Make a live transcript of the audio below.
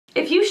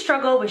If you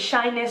struggle with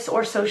shyness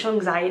or social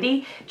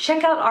anxiety,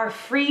 check out our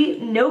free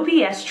No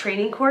BS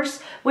training course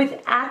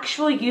with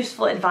actual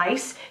useful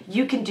advice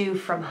you can do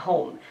from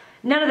home.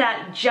 None of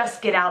that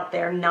just get out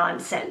there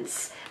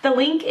nonsense. The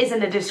link is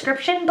in the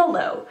description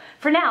below.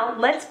 For now,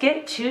 let's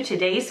get to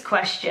today's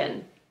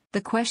question.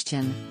 The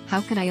question,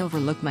 how can I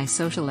overlook my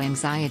social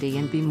anxiety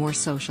and be more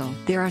social?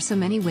 There are so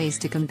many ways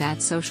to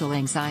combat social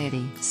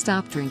anxiety.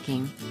 Stop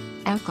drinking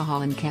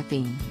alcohol and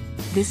caffeine.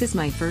 This is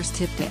my first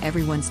tip to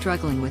everyone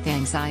struggling with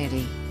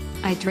anxiety.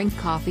 I drink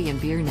coffee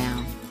and beer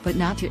now, but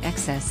not to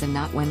excess and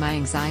not when my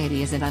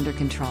anxiety isn't under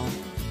control.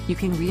 You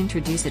can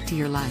reintroduce it to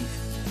your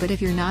life. But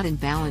if you're not in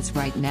balance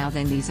right now,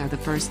 then these are the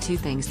first two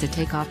things to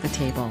take off the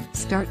table.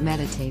 Start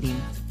meditating.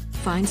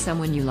 Find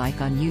someone you like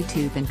on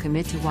YouTube and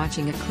commit to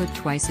watching a clip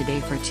twice a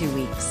day for 2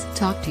 weeks.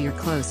 Talk to your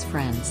close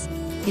friends.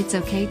 It's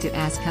okay to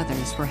ask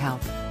others for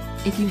help.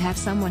 If you have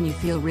someone you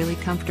feel really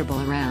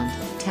comfortable around,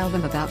 tell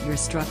them about your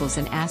struggles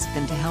and ask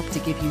them to help to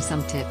give you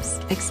some tips.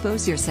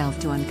 Expose yourself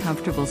to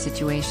uncomfortable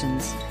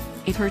situations.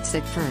 It hurts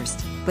at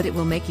first, but it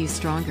will make you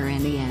stronger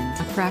in the end.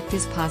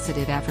 Practice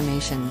positive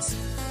affirmations.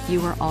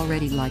 You are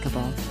already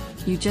likable.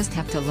 You just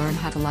have to learn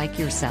how to like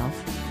yourself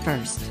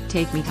first.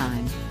 Take me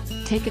time.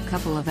 Take a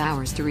couple of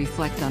hours to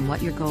reflect on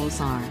what your goals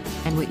are,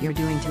 and what you're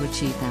doing to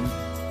achieve them.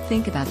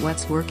 Think about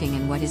what's working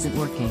and what isn't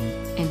working,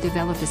 and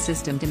develop a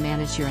system to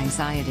manage your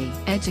anxiety.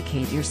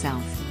 Educate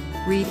yourself.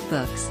 Read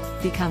books,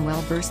 become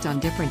well-versed on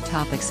different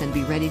topics and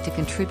be ready to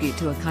contribute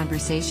to a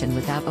conversation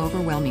without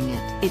overwhelming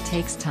it. It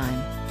takes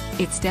time.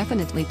 It's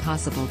definitely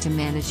possible to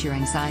manage your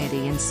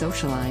anxiety and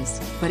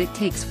socialize, but it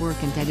takes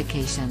work and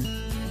dedication.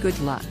 Good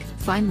luck.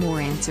 Find more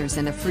answers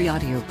and a free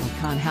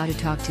audiobook on how to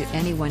talk to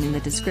anyone in the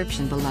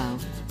description below.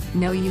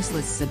 No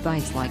useless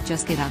advice like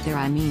just get out there.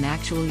 I mean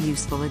actual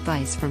useful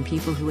advice from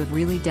people who have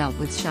really dealt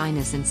with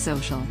shyness and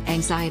social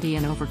anxiety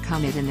and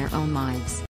overcome it in their own lives.